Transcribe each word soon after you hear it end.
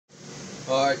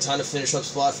Alright, time to finish up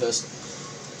Splatfest.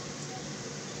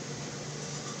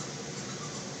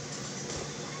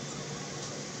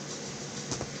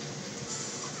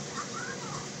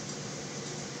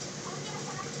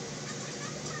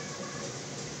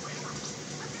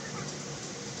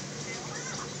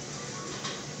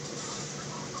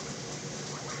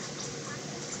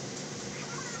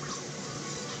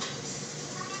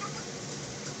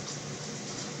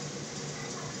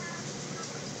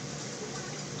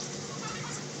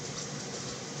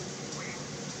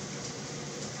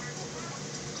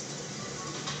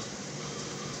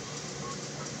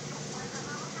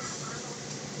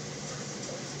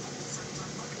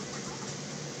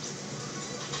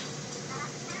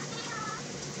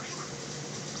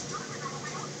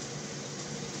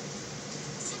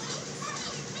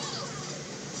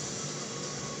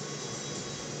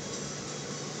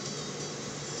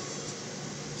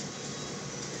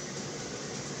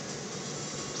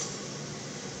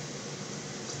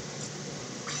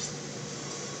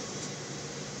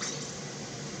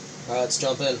 Alright, let's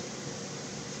jump in.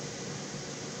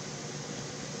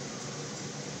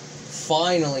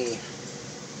 Finally,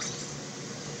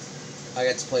 I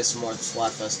get to play some more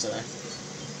Splatfest today.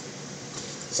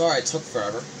 Sorry it took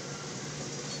forever.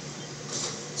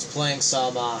 Just playing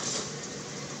some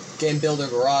Game Builder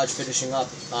Garage, finishing up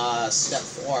Step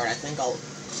 4, and I think I'll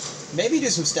maybe do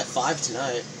some Step 5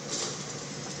 tonight.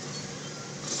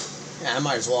 Yeah, I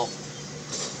might as well.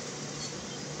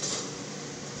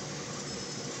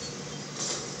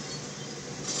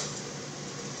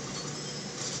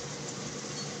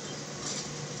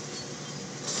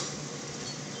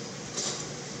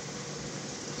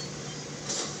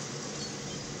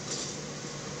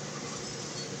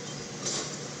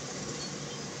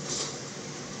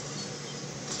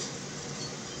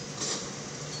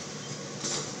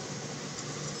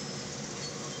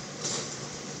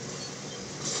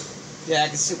 Yeah, I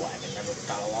can see why I never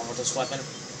got along with this weapon.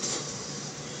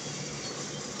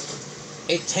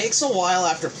 It takes a while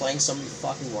after playing so many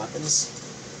fucking weapons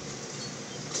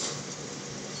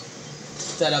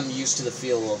that I'm used to the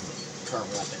feel of current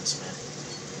weapons, man.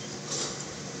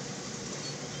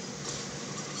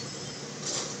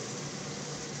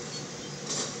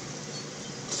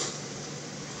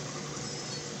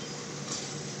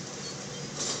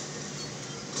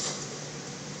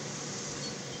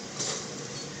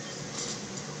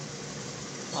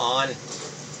 On.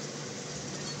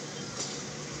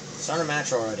 Start a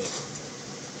match already.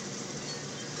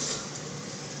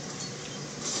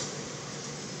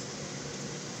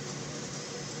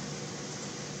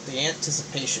 The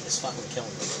anticipation is fucking killing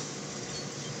me.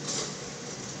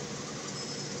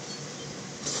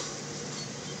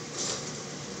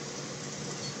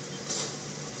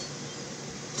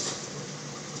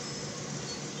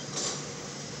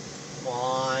 Come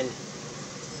on.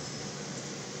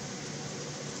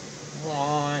 Come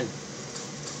on.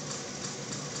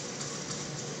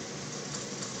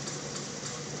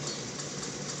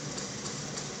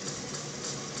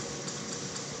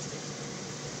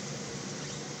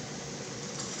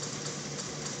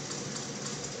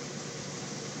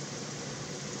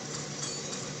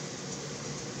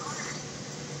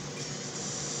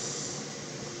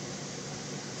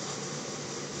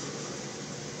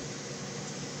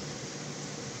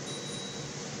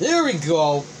 There we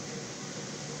go.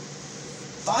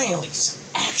 Finally, some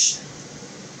action.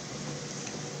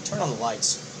 Turn on the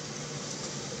lights.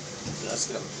 That's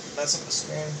gonna mess up the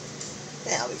screen.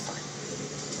 Yeah, I'll be fine.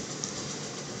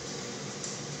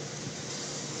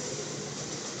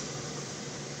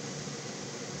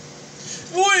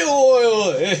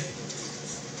 Wait.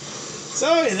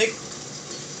 So you think?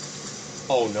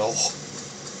 Oh no!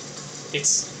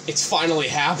 It's finally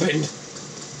happened.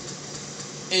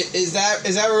 Is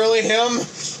that really him?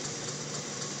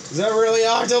 Is that really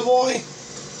Octoboy?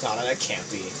 No, that can't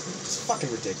be. It's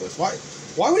fucking ridiculous.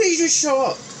 Why would he just show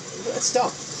up? That's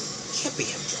dumb. Can't be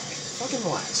him, Dry. Fucking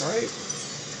relax, alright?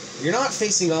 You're not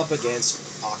facing up against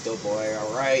Octoboy,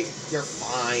 alright? You're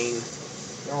fine.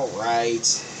 You're alright.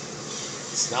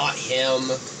 It's not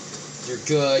him. You're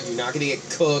good. You're not gonna get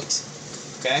cooked.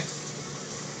 Okay?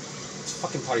 It's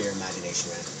fucking part of your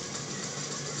imagination, man.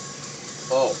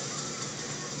 Oh.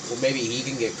 Well, maybe he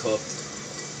can get cooked.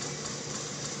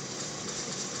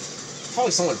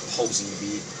 Probably someone posing to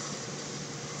be.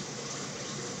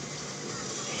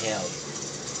 Hell.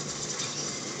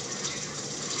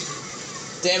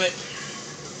 Damn it.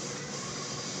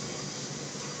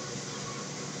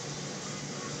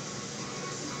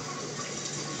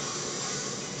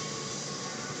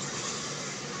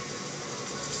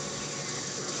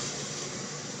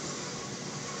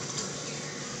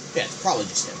 Yeah, it's probably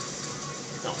just him.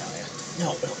 Oh, hell yeah.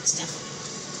 No, it's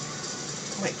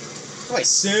definitely. Am I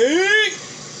sick?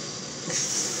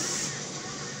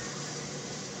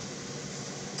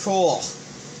 Cool.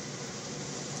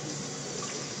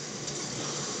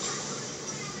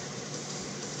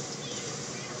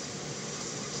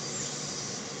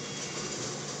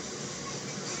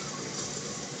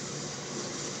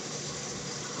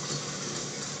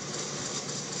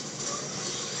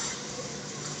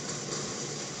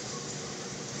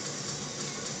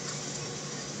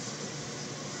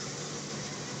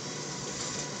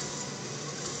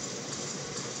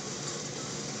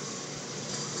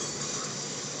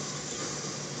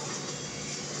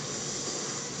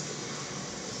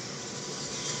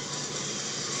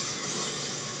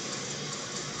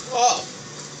 Oh.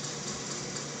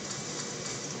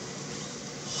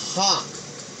 Huh.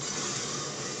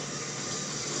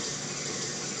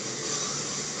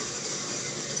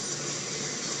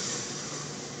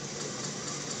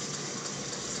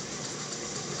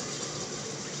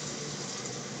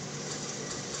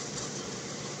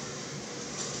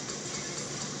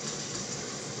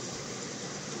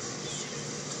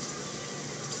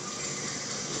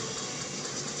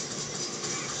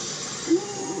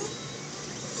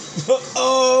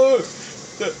 Oh.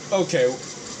 Okay.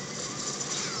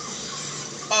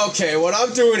 Okay, what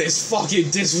I'm doing is fucking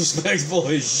disrespectful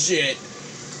as shit.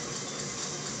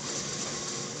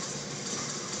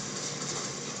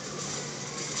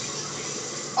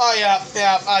 Oh yeah,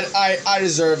 I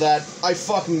deserve that. I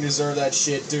fucking deserve that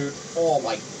shit, dude. Oh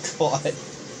my god.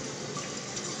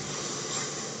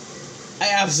 I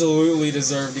absolutely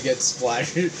deserve to get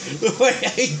splattered. The way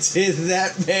I did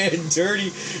that man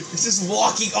dirty, just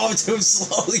walking up to him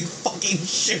slowly fucking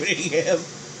shooting him.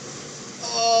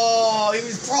 Oh, he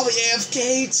was probably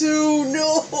AFK too.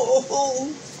 No,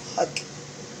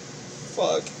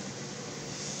 fuck.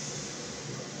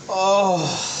 Oh,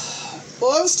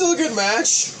 well, that was still a good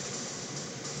match.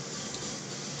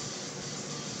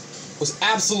 Was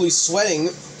absolutely sweating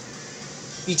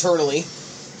eternally.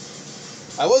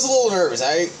 I was a little nervous.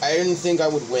 I didn't think I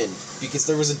would win because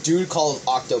there was a dude called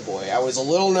Octoboy. I was a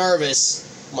little nervous.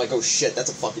 I'm like, oh shit, that's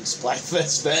a fucking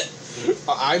Splatfest bet.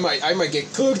 I might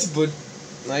get cooked, but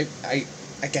I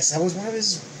guess I was one of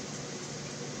his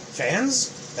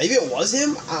fans. Maybe it was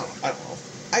him. I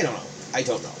don't know.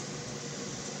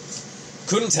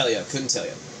 Couldn't tell you.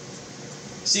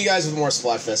 See you guys with more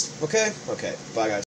Splatfest. Okay. Bye guys.